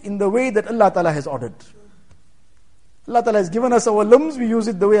used in the way that Allah Ta'ala has ordered. Allah Ta'ala has given us our limbs, we use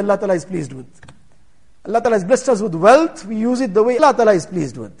it the way Allah Ta'ala is pleased with. Allah Ta'ala has blessed us with wealth, we use it the way Allah Ta'ala is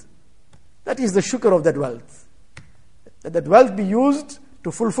pleased with. That is the shukr of that wealth. That wealth be used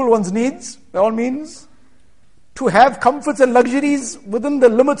to fulfill one's needs, by all means. To have comforts and luxuries within the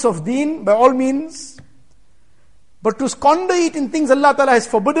limits of deen, by all means. But to squander it in things Allah Ta'ala has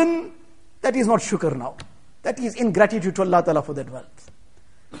forbidden, that is not shukr now. That is ingratitude to Allah Ta'ala for that wealth.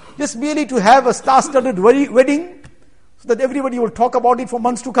 Just merely to have a star-studded wedding, so that everybody will talk about it for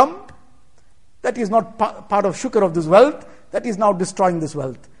months to come, that is not part of shukr of this wealth. That is now destroying this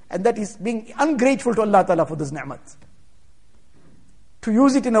wealth. And that is being ungrateful to Allah Ta'ala for this ni'mat. To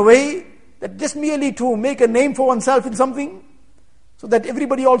use it in a way that just merely to make a name for oneself in something, so that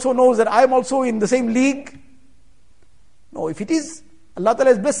everybody also knows that I am also in the same league. No, if it is, Allah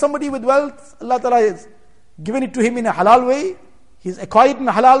Ta'ala has blessed somebody with wealth, Allah Ta'ala has given it to him in a halal way, he's acquired in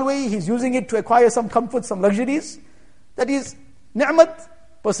a halal way, he's using it to acquire some comforts, some luxuries. That is ni'mat.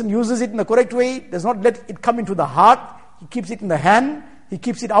 Person uses it in the correct way, does not let it come into the heart, he keeps it in the hand, he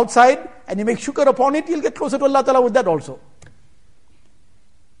keeps it outside, and he makes shukr upon it, he'll get closer to Allah Ta'ala with that also.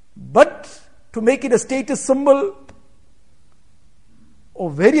 But to make it a status symbol or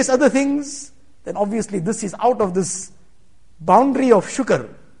various other things, then obviously this is out of this boundary of shukr.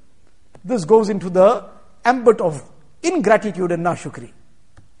 This goes into the ambit of ingratitude and na-shukri.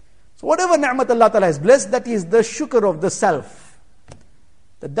 So whatever ni'mat Allah Ta'ala has blessed, that is the shukr of the self.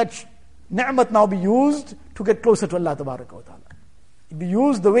 That ni'mat now be used to get closer to Allah Ta'ala. It be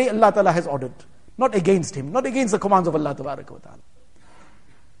used the way Allah Ta'ala has ordered. Not against Him, not against the commands of Allah Ta'ala.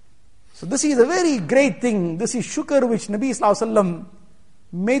 So this is a very great thing. This is shukr which Nabi Sallallahu Alaihi Wasallam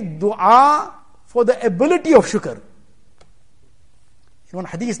made dua for the ability of shukr. In one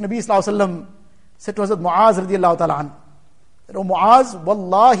hadith, Nabi Sallallahu Alaihi Wasallam said to Hazrat Muaz radiyallahu ta'ala an, "O Muaz,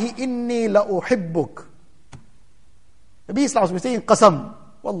 wallahi inni la uhibbuk." Nabi Sallallahu Alaihi Wasallam is saying qasam,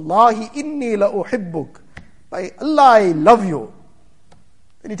 "Wallahi inni la uhibbuk." By Allah, I love you.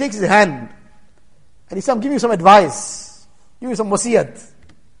 Then he takes his hand and he says, "I'm giving you some advice, give you some wasiyat."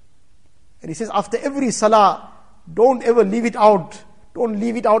 And he says, after every salah, don't ever leave it out. Don't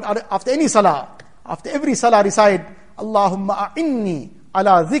leave it out after any salah. After every salah, recite, Allahumma a'inni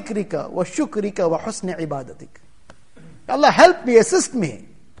ala dhikrika wa shukrika wa husni ibadatik. Allah, help me, assist me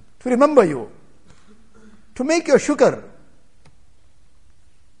to remember you, to make your shukr,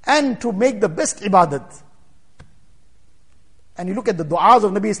 and to make the best ibadat. And you look at the du'as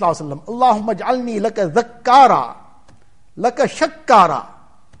of Nabi Sallallahu Alaihi Wasallam. Allahumma ja'alni laka dhakkara, laka shakkara.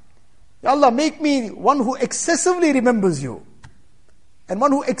 Ya Allah, make me one who excessively remembers you, and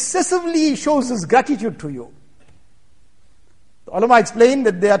one who excessively shows his gratitude to you. The ulama explained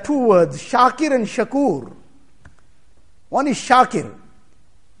that there are two words, shakir and shakur. One is shakir.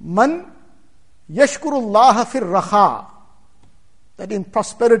 Man yashkurullaha fir raha. That in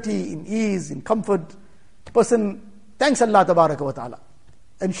prosperity, in ease, in comfort, person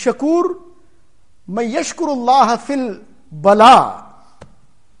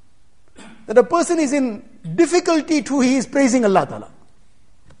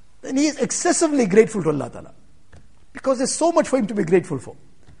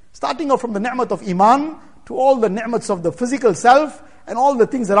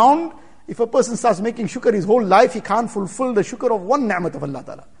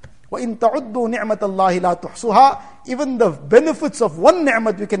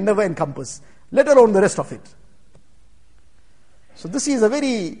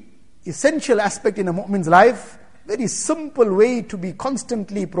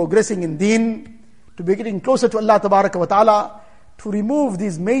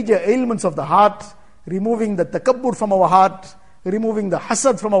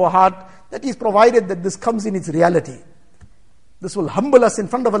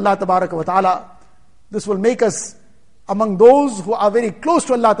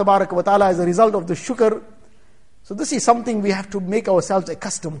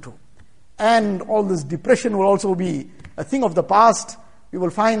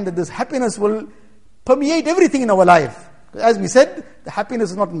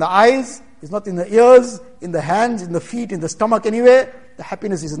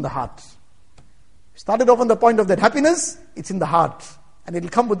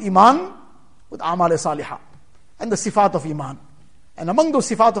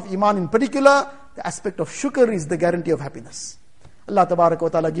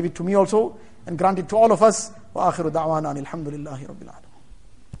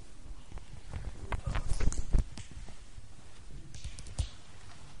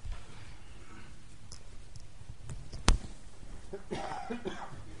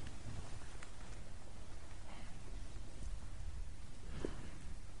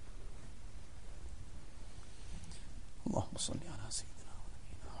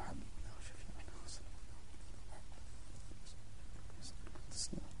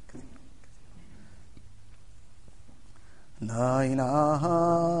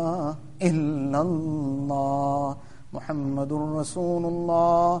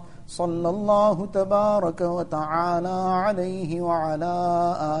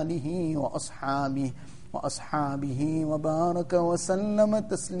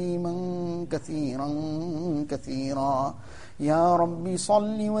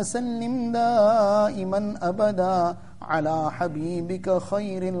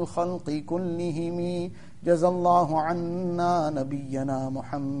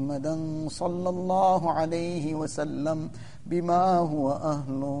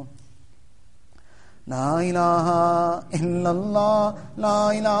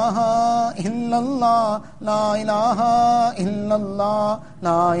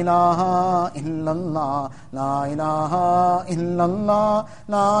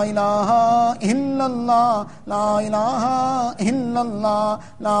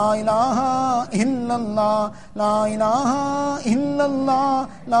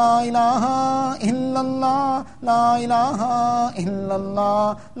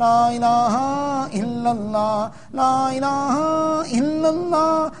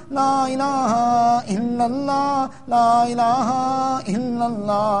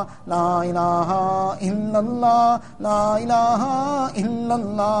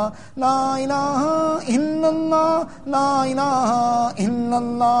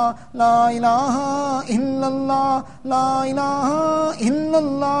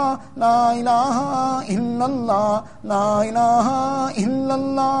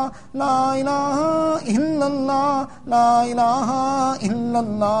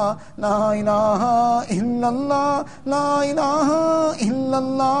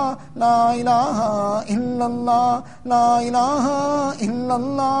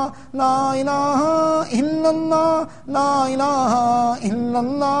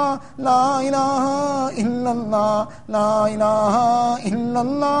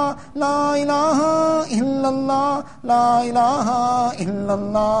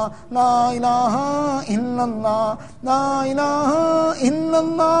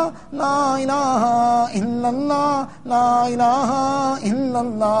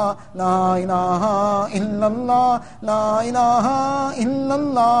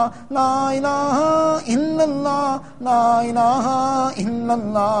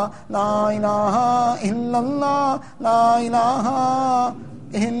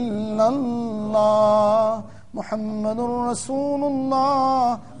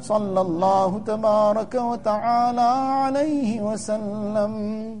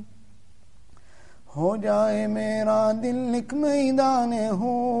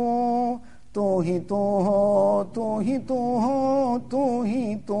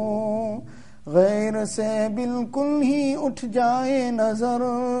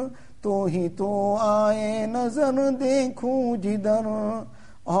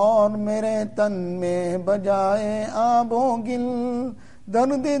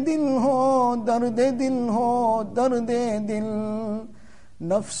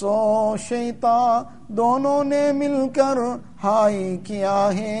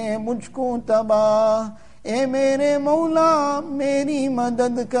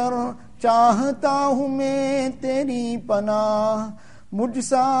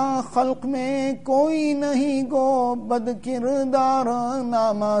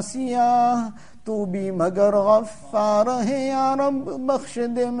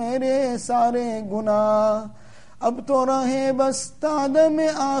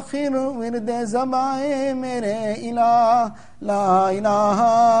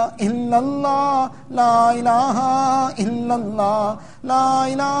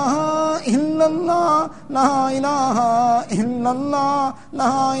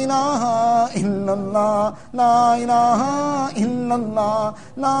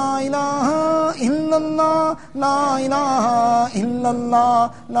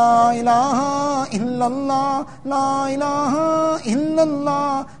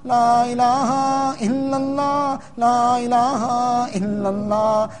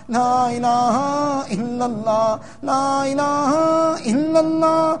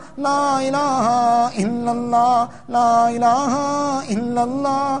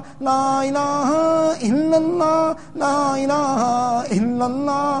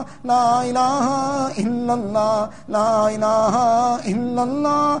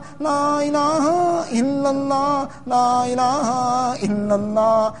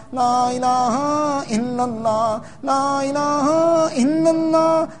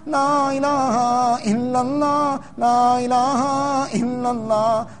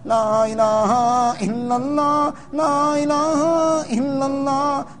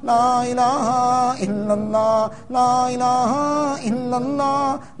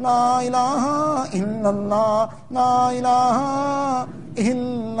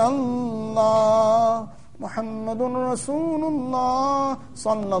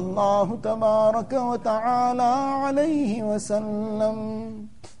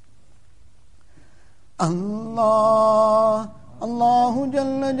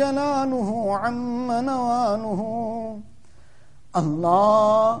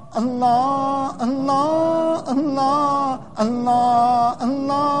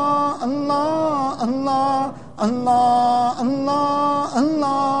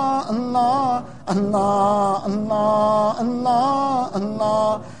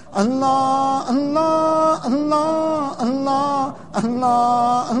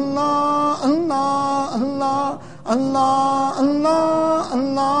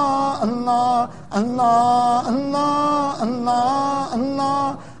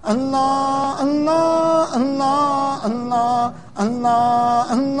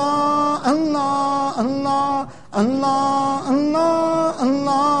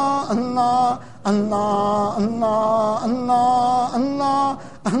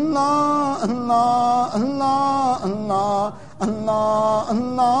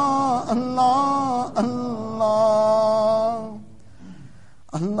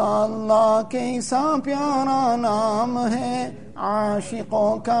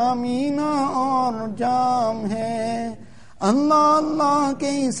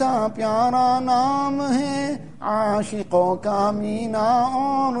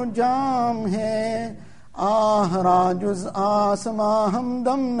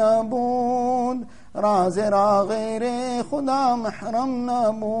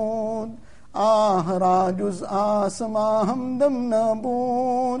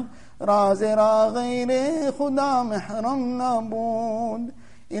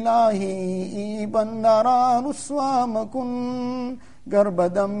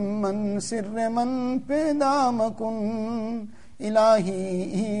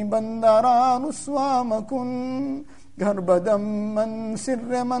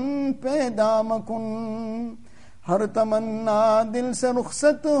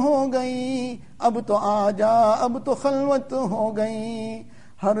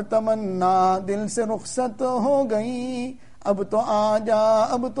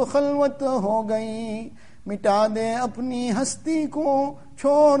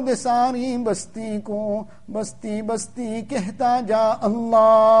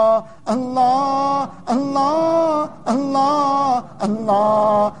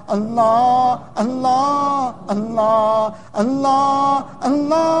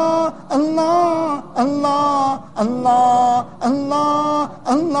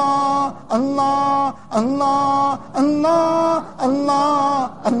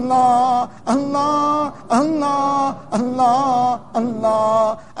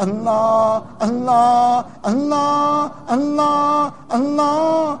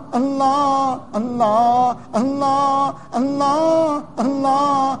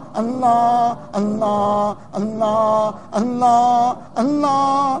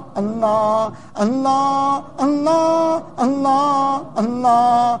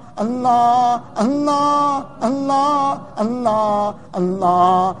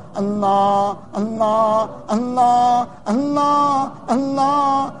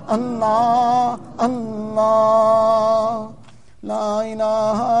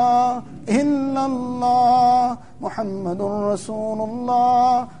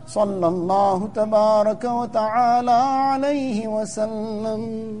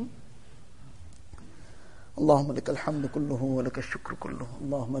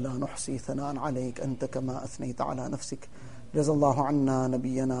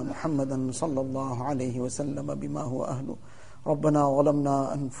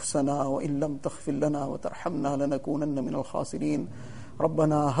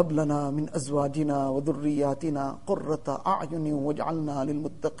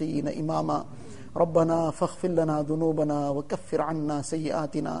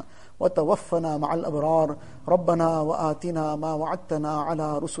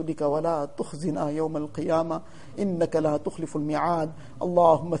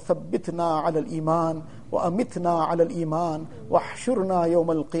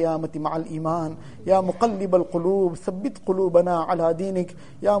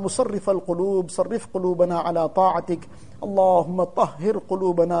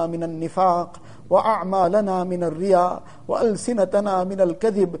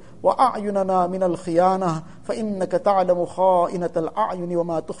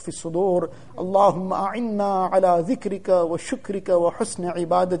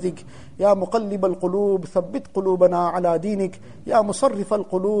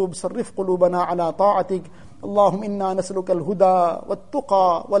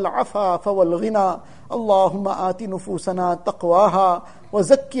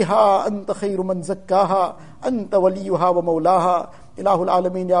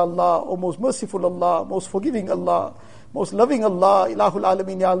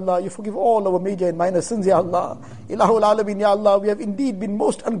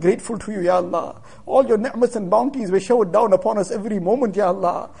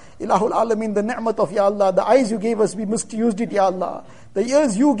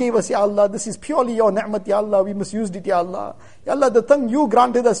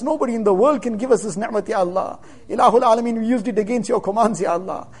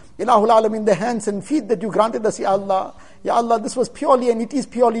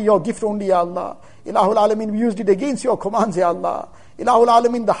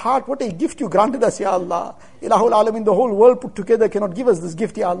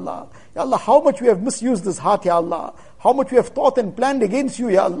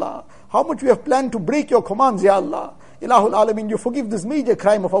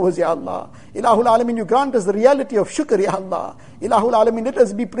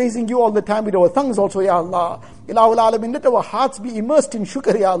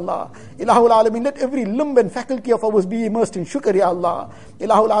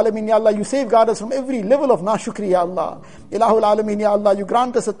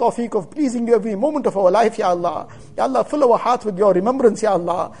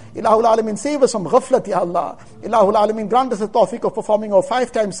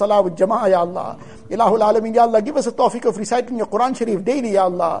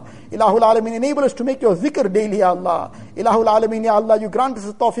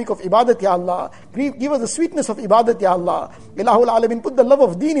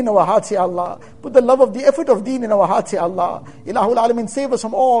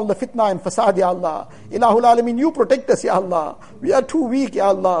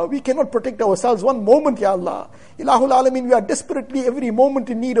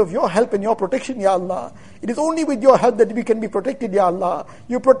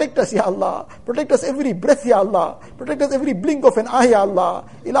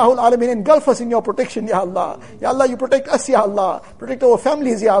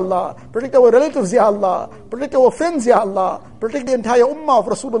Protect the entire ummah of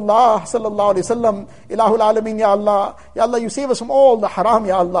Rasulullah sallallahu alayhi wasallam. Ilahul Alameen, Ya Allah. Ya Allah, you save us from all the haram,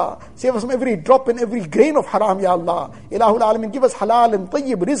 Ya Allah. Save us from every drop and every grain of haram, Ya Allah. Ilahul Alameen, give us halal and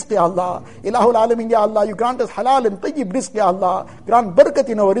tayyib rizq, Ya Allah. Ilahul Alameen, Ya Allah, you grant us halal and tayyib rizq, Ya Allah. Grant barakat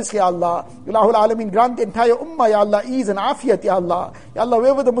in our rizq, Ya Allah. Ilahul Alameen, grant the entire ummah, Ya Allah, ease and afiyat, Ya Allah. Ya Allah,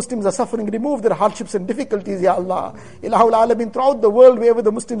 wherever the Muslims are suffering, remove their hardships and difficulties, Ya Allah. Ilahul Alameen, throughout the world, wherever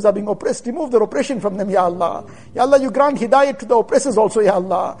the Muslims are being oppressed, remove their oppression from them, Ya Allah. Ya Allah, you grant hidayat to the oppressors also, Ya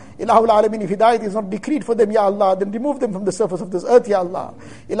Allah. Ilahul Alameen, if hidayat is not decreed for them, Ya Allah, then remove them from the surface of this earth, Ya Allah.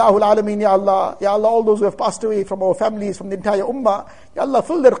 Ilahul Alameen, Ya Allah. Ya Allah, all those who have passed away from our families, from the entire ummah, Ya Allah,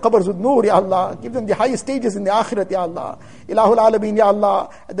 fill their qabrs with noor, Ya Allah. Give them the highest stages in the akhirat, Ya Allah. Ilahul Alameen, Ya Allah.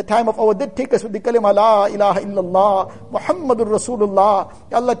 At the time of our death, take us with the kalima La ilaha illallah, Muhammadur Rasulullah.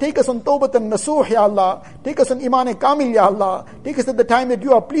 Ya Allah, take us on tawbat and nasuh, Ya Allah. Take us on iman kamil, Ya Allah. Take us at the time that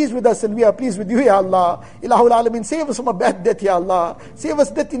you are pleased with us and we are pleased with you, Ya Allah. Ilahul Alameen, save us from a bad death, Ya Allah. Save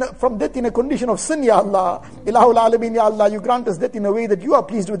us from death in a condition of sin, Ya Allah. Ilahul Alameen, Ya Allah, you grant us death in a way that you are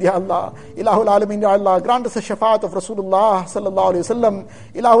pleased with, Ya Allah. Ilahul Alameen, Ya Allah, grant us a shafaat of Rasulullah sallallahu alayhi wa sallam.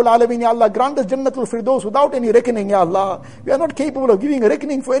 Ilahul Alameen, Ya Allah, grant us Jannatul Firdaus without any reckoning, Ya Allah. We are not capable of giving a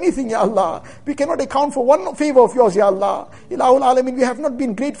reckoning for anything, Ya Allah. We cannot account for one favor of yours, Ya Allah. Ilahul Alameen, we have not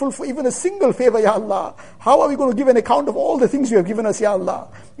been grateful for even a single favor, Ya Allah. How are we going to give an account of all the things you have given us, Ya Allah?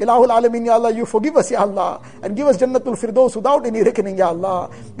 Ilahul Alameen, Ya Allah, you forgive us, Ya Allah, and give us Jannatul Firdaus without any reckoning, Ya Allah.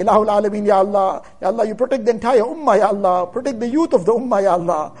 Ilahul Alameen, Ya Allah. Ya Allah, you protect the entire ummah, Ya Allah. Protect the youth of the ummah, Ya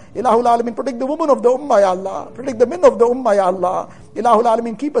Allah. Ilahul Alameen, protect the women of the ummah, Ya Allah. Protect the men of the ummah, Ya Allah. Ilahul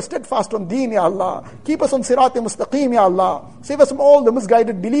Alameen, keep us steadfast on deen, Ya Allah. Keep us on sirat mustaqim, Ya Allah. Save us from all the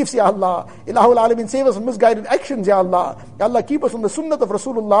misguided beliefs, Ya Allah. Ilahul Alameen, save us from misguided actions, Ya Allah. Ya Allah, keep us on the sunnah of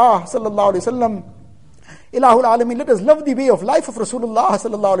Rasulullah sallallahu alayhi wa sallam. Ilahul Alameen, let us love the way of life of Rasulullah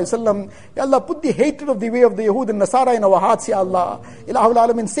sallallahu alayhi wa sallam. Ya Allah, put the hatred of the way of the Yahud and Nasara in our hearts, Ya Allah. Ilahul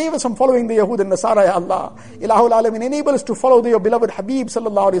Alameen, save us from following the Yahud and Nasara, Ya Allah. Ilahul Alameen, enable us to follow your beloved Habib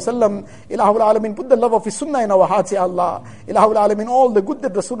sallallahu alayhi wa sallam. Ilahul Alameen, put the love of his sunnah in our hearts, Ya Allah. Ilahul Alameen, all the good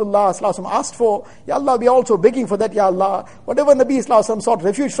that Rasulullah sallallahu alayhi wa sallam asked for, Ya Allah, we are also begging for that, Ya Allah. Whatever Nabi sallallahu alayhi wa sallam sought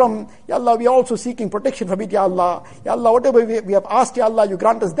refuge from, Ya Allah, we are also seeking protection from it, Ya Allah. Ya Allah, whatever we have asked, Ya Allah, you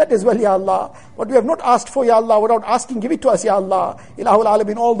grant us that as well, Ya Allah. What we have not asked for, Ya Allah, without asking, give it to us, Ya Allah. Ilahul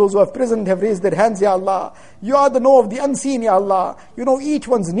Alameen, all those who have present have raised their hands, Ya Allah. You are the know of the unseen, Ya Allah. You know each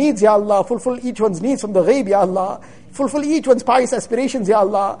one's needs, Ya Allah. Fulfill each one's needs from the ghaib, Ya Allah. Fulfill each one's pious aspirations, Ya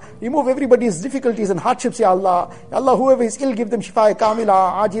Allah. Remove everybody's difficulties and hardships, Ya Allah. Ya Allah, whoever is ill, give them shifa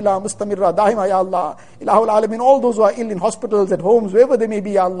kamila, ajila, mustamirra, dahima, Ya Allah. Ilahul Alameen, all those who are ill in hospitals, at homes, wherever they may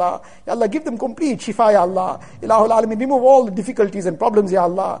be, Ya Allah. Ya Allah, give them complete shifa, Ya Allah. Ilahul Alameen, remove all the difficulties and problems, Ya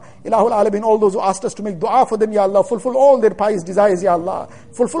Allah. Ilahul Alameen, all those who asked us to make dua for them, Ya Allah. Fulfill all their pious desires, Ya Allah.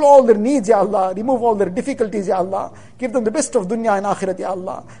 Fulfill all their needs, Ya Allah. Remove all their difficulties, Ya Allah. Give them the best of dunya and akhirat, Ya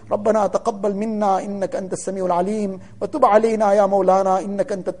Allah. ربنا تقبل منا إنك أنت السميع العليم وتب علينا يا مولانا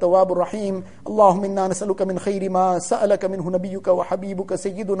إنك أنت التواب الرحيم اللهم إنا نسألك من خير ما سألك منه نبيك وحبيبك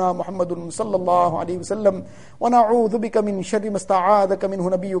سيدنا محمد صلى الله عليه وسلم ونعوذ بك من شر ما استعاذك منه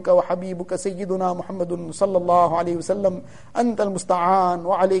نبيك وحبيبك سيدنا محمد صلى الله عليه وسلم أنت المستعان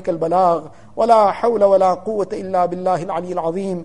وعليك البلاغ ولا حول ولا قوة إلا بالله العلي العظيم